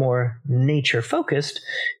are that more nature-focused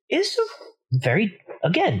is a very,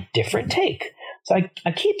 again, different take. So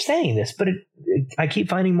I keep saying this, but I keep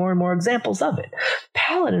finding more and more examples of it.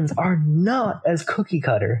 Paladins are not as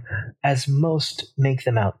cookie-cutter as most make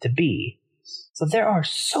them out to be. So there are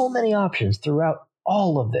so many options throughout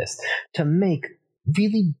all of this to make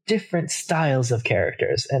really different styles of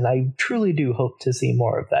characters, and I truly do hope to see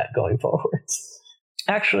more of that going forwards.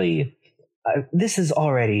 Actually, this is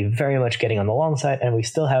already very much getting on the long side, and we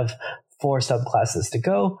still have 4 subclasses to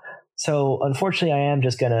go, so unfortunately I am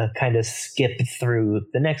just going to kind of skip through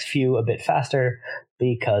the next few a bit faster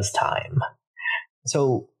because time.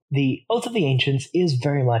 So the Oath of the Ancients is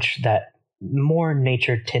very much that more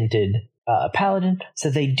nature-tinted paladin,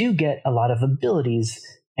 so they do get a lot of abilities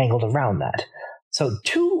angled around that. So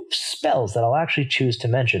 2 spells that I'll actually choose to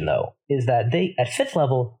mention, though, is that they, at 5th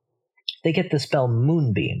level, they get the spell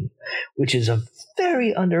Moonbeam, which is a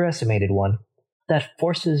very underestimated one that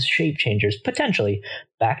forces shape changers, potentially,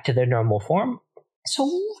 back to their normal form.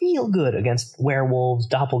 So real good against werewolves,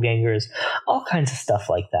 doppelgangers, all kinds of stuff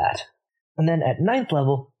like that. And then at 9th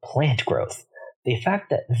level, Plant Growth. The fact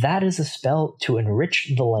that that is a spell to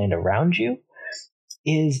enrich the land around you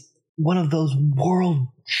is one of those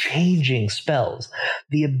world-changing spells.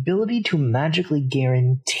 The ability to magically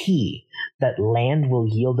guarantee that land will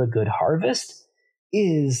yield a good harvest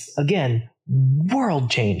is, again,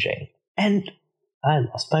 world-changing. And I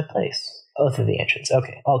lost my place. Oath of the Ancients.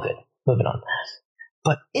 Okay, all good. Moving on.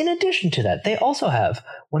 But in addition to that, they also have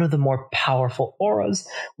one of the more powerful auras,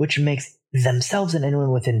 which makes themselves and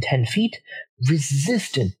anyone within 10 feet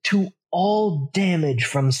resistant to all damage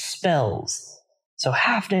from spells. So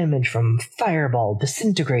half damage from Fireball,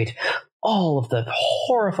 Disintegrate, all of the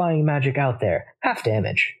horrifying magic out there. Half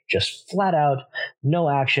damage. Just flat out, no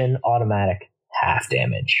action, automatic, half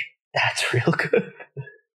damage. That's real good.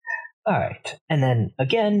 Alright. And then,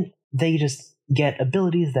 again, they just get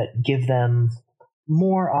abilities that give them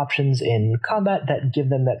more options in combat, that give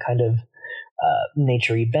them that kind of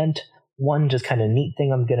nature-y bent. One just kind of neat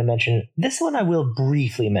thing I'm going to mention. This one I will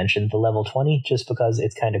briefly mention, the level 20, just because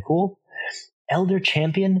it's kind of cool. Elder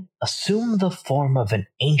Champion, assume the form of an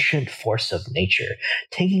ancient force of nature,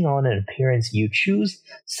 taking on an appearance you choose,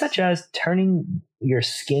 such as turning your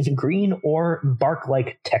skin green or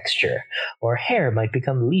bark-like texture, or hair might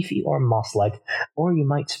become leafy or moss-like, or you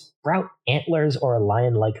might sprout antlers or a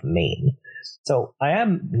lion-like mane. So I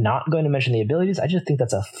am not going to mention the abilities, I just think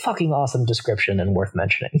that's a fucking awesome description and worth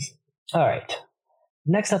mentioning. Alright.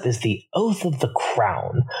 Next up is the Oath of the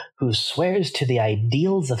Crown, who swears to the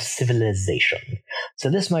ideals of civilization. So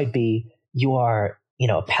this might be, you are,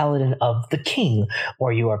 a paladin of the king,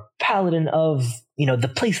 or you are paladin of,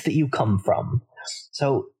 the place that you come from.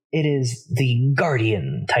 So it is the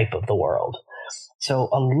guardian type of the world. So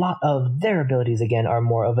a lot of their abilities, again, are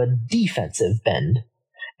more of a defensive bend.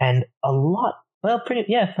 And a lot,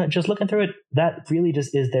 just looking through it, that really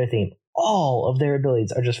just is their theme. All of their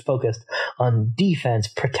abilities are just focused on defense,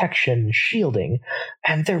 protection, shielding,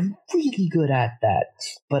 and they're really good at that.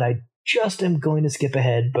 But I just am going to skip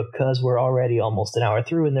ahead because we're already almost an hour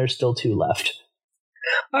through and there's still 2 left.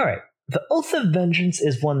 Alright, the Oath of Vengeance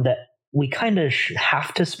is one that we kind of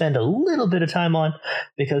have to spend a little bit of time on,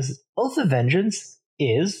 because Oath of Vengeance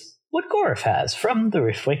is what Gorif has from the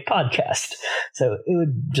Riftwake podcast. So it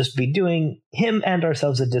would just be doing him and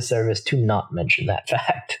ourselves a disservice to not mention that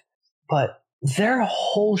fact. But their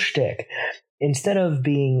whole shtick, instead of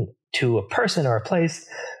being to a person or a place,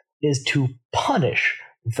 is to punish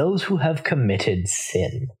those who have committed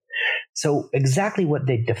sin. So exactly what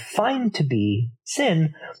they define to be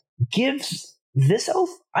sin gives this oath,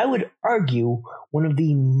 I would argue, one of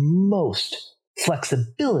the most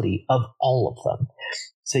flexibility of all of them.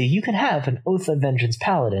 So you can have an Oath of Vengeance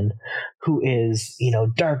paladin who is,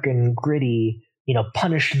 dark and gritty,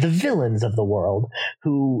 punish the villains of the world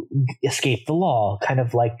who escape the law, kind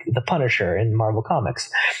of like the Punisher in Marvel Comics.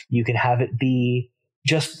 You can have it be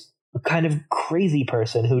just a kind of crazy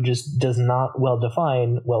person who just does not well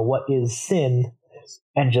define, what is sin,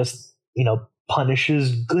 and just,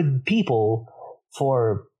 punishes good people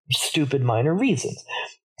for stupid minor reasons.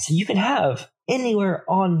 So you can have anywhere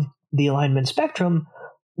on the alignment spectrum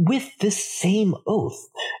with this same oath.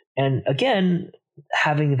 And again,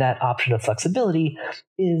 having that option of flexibility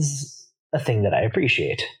is a thing that I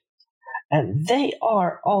appreciate. And they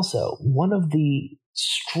are also one of the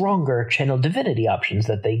stronger channel divinity options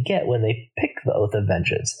that they get when they pick the Oath of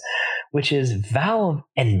Vengeance, which is Vow of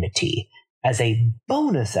Enmity. As a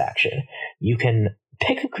bonus action, you can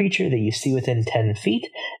pick a creature that you see within 10 feet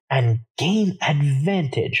and gain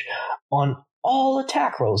advantage on all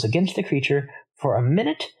attack rolls against the creature for a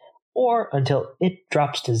minute or until it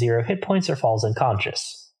drops to 0 hit points or falls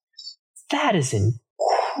unconscious. That is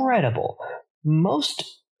incredible. Most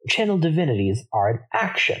channel divinities are an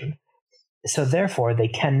action, so therefore they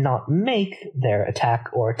cannot make their attack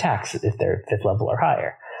or attacks if they're 5th level or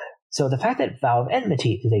higher. So the fact that Vow of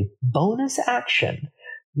Enmity is a bonus action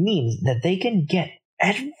means that they can get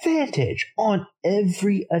advantage on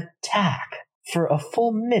every attack for a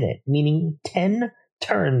full minute, meaning 10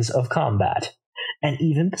 turns of combat. And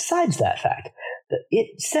even besides that fact, that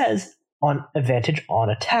it says on advantage on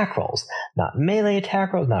attack rolls, not melee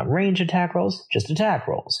attack rolls, not range attack rolls, just attack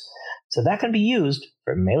rolls. So that can be used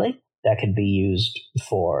for melee, that can be used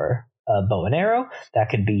for bow and arrow, that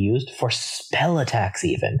can be used for spell attacks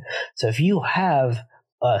even. So if you have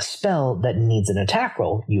a spell that needs an attack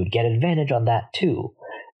roll, you would get advantage on that too.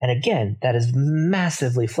 And again, that is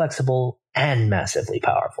massively flexible and massively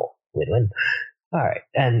powerful. Win-win. All right,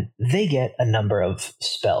 and they get a number of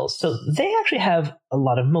spells. So they actually have a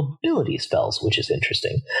lot of mobility spells, which is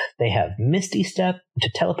interesting. They have Misty Step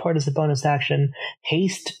to teleport as a bonus action,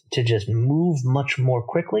 Haste to just move much more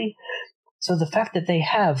quickly. So the fact that they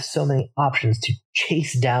have so many options to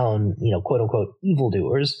chase down, quote-unquote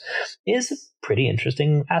evildoers is a pretty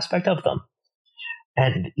interesting aspect of them.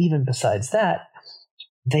 And even besides that,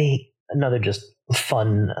 another just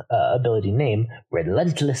fun ability name,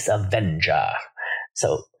 Relentless Avenger.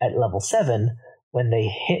 So at level 7, when they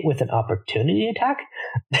hit with an opportunity attack,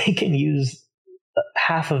 they can use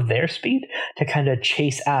half of their speed to kind of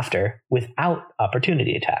chase after without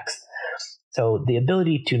opportunity attacks. So the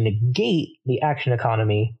ability to negate the action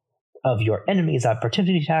economy of your enemy's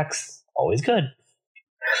opportunity attacks, always good.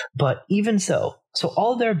 But even so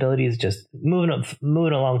all their abilities just moving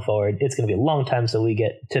along forward. It's going to be a long time so we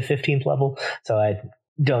get to 15th level, so I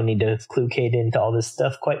don't need to clue Cade into all this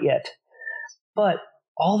stuff quite yet. But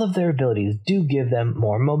all of their abilities do give them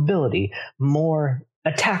more mobility, more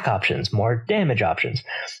attack options, more damage options.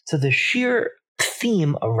 So the sheer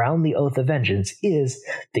theme around the Oath of Vengeance is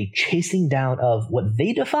the chasing down of what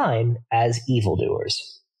they define as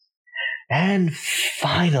evildoers. And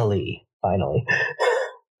finally,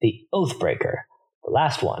 the Oathbreaker, the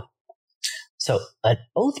last one. So an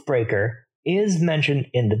Oathbreaker is mentioned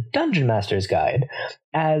in the Dungeon Master's Guide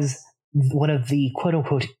as one of the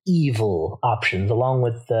quote-unquote evil options, along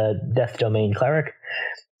with the Death Domain Cleric.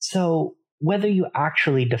 So whether you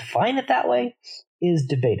actually define it that way is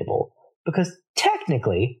debatable, because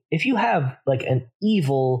technically, if you have like an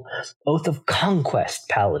evil Oath of Conquest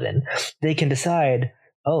paladin, they can decide,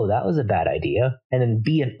 oh, that was a bad idea, and then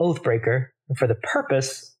be an Oathbreaker for the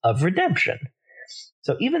purpose of redemption.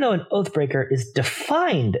 So even though an Oathbreaker is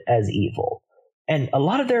defined as evil, and a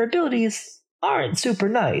lot of their abilities aren't super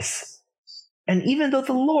nice, and even though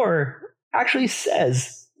the lore actually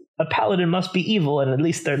says a paladin must be evil and at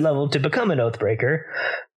least third level to become an Oathbreaker,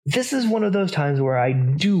 this is one of those times where I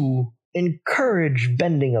do encourage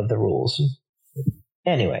bending of the rules.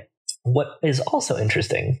 Anyway, what is also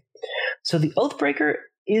interesting, so the Oathbreaker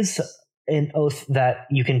is an oath that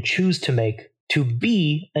you can choose to make to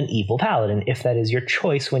be an evil paladin, if that is your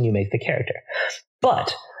choice when you make the character.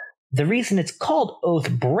 But the reason it's called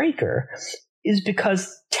Oathbreaker is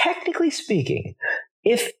because, technically speaking,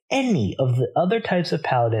 if any of the other types of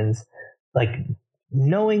paladins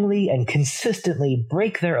knowingly and consistently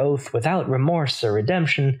break their oath without remorse or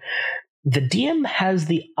redemption, the DM has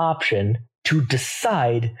the option to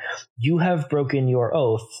decide you have broken your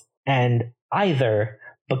oath and either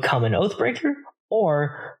become an Oathbreaker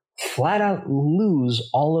or flat out lose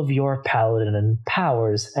all of your paladin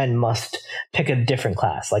powers and must pick a different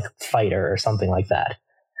class, like fighter or something like that.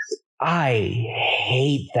 I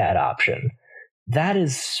hate that option. That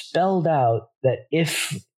is spelled out that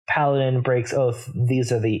if paladin breaks oath,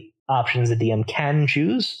 these are the options the DM can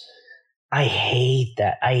choose. I hate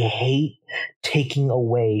that. I hate taking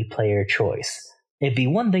away player choice. It'd be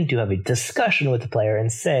one thing to have a discussion with the player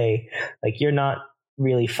and say, you're not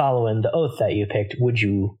really following the oath that you picked. Would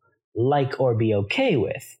you like or be okay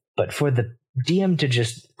with? But for the DM to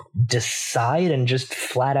just decide and just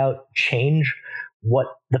flat out change what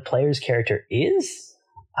the player's character is,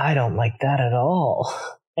 I don't like that at all.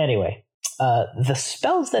 Anyway, the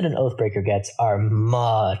spells that an Oathbreaker gets are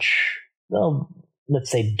much, let's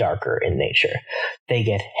say, darker in nature. They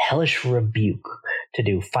get Hellish Rebuke to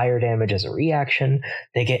do fire damage as a reaction.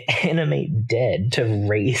 They get Animate Dead to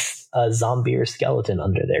race a zombie or skeleton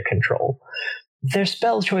under their control. Their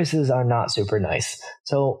spell choices are not super nice,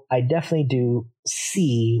 so I definitely do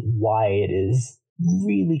see why it is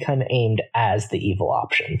really kind of aimed as the evil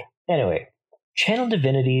option. Anyway, Channel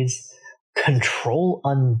Divinities, Control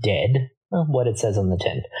Undead, what it says on the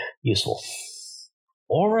tin, useful.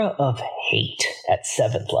 Aura of Hate at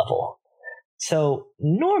 7th level. So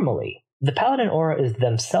normally, the Paladin aura is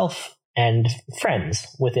themselves and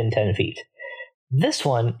friends within 10 feet. This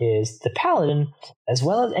one is the Paladin, as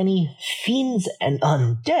well as any fiends and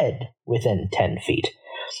undead within 10 feet.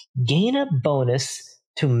 Gain a bonus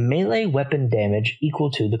to melee weapon damage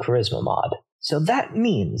equal to the Charisma mod. So that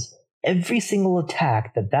means every single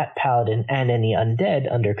attack that Paladin and any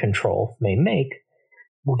undead under control may make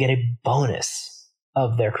will get a bonus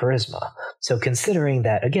of their Charisma. So considering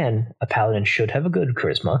that, again, a Paladin should have a good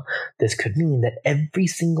Charisma, this could mean that every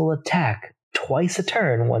single attack twice a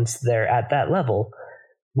turn, once they're at that level,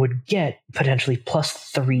 would get potentially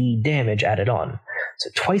 +3 damage added on. So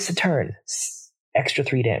twice a turn, extra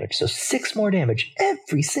 3 damage. So 6 more damage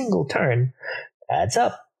every single turn adds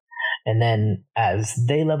up. And then as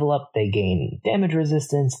they level up, they gain damage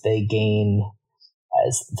resistance. They gain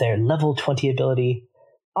as their level 20 ability.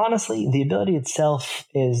 Honestly, the ability itself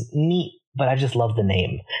is neat, but I just love the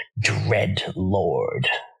name, Dreadlord.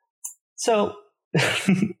 So,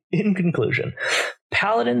 in conclusion,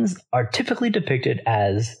 paladins are typically depicted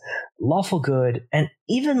as lawful good, and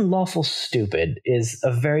even lawful stupid is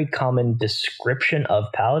a very common description of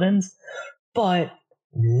paladins, but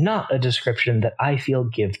not a description that I feel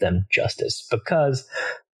gives them justice, because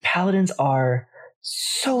paladins are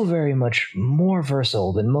so very much more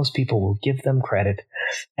versatile than most people will give them credit,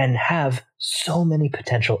 and have so many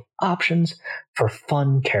potential options for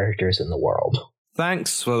fun characters in the world.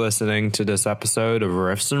 Thanks for listening to this episode of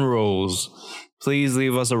Riffs and Rules. Please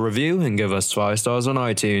leave us a review and give us 5 stars on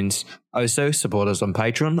iTunes. Also, support us on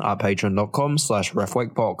Patreon at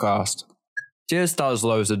patreon.com/RiffWakePodcast. Tier start as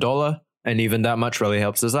low as $1, and even that much really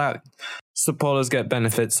helps us out. Supporters get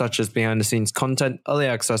benefits such as behind-the-scenes content, early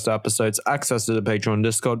access to episodes, access to the Patreon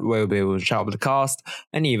Discord where we'll be able to chat with the cast,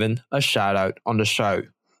 and even a shout-out on the show.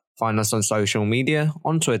 Find us on social media,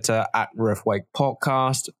 on Twitter at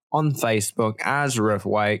RiffWakePodcast, on Facebook as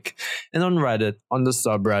RiffWake, and on Reddit on the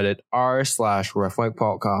subreddit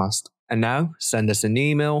r/RiffWakePodcast. And now, send us an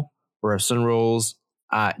email,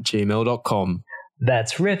 riffsandrules@gmail.com.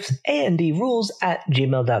 That's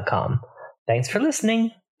riffsandrules@gmail.com. Thanks for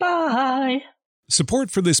listening. Bye! Support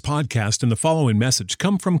for this podcast and the following message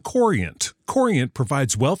come from Corient. Corient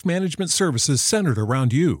provides wealth management services centered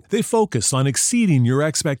around you. They focus on exceeding your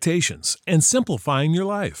expectations and simplifying your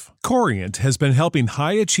life. Corient has been helping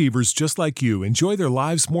high achievers just like you enjoy their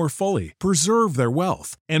lives more fully, preserve their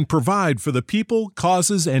wealth, and provide for the people,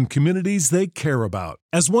 causes, and communities they care about.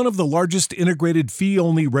 As one of the largest integrated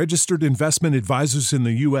fee-only registered investment advisors in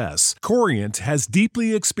the U.S., Corient has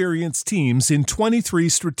deeply experienced teams in 23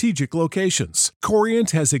 strategic locations.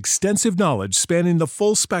 Corient has extensive knowledge spanning the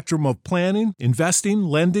full spectrum of planning, investing,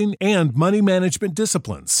 lending, and money management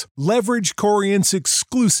disciplines. Leverage Corient's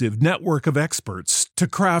exclusive network of experts to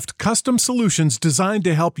craft custom solutions designed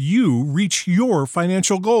to help you reach your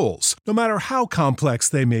financial goals, no matter how complex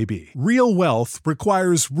they may be. Real wealth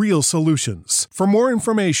requires real solutions. For more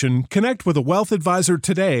information, connect with a wealth advisor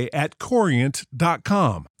today at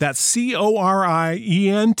Corient.com. That's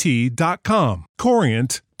Corient.com.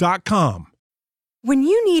 Corient.com. When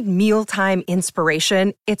you need mealtime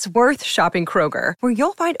inspiration, it's worth shopping Kroger, where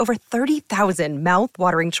you'll find over 30,000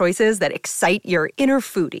 mouth-watering choices that excite your inner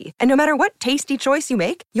foodie. And no matter what tasty choice you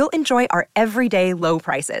make, you'll enjoy our everyday low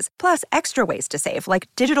prices, plus extra ways to save, like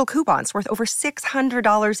digital coupons worth over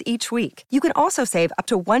 $600 each week. You can also save up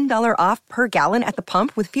to $1 off per gallon at the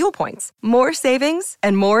pump with fuel points. More savings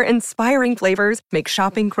and more inspiring flavors make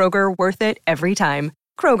shopping Kroger worth it every time.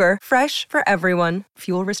 Kroger, fresh for everyone.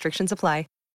 Fuel restrictions apply.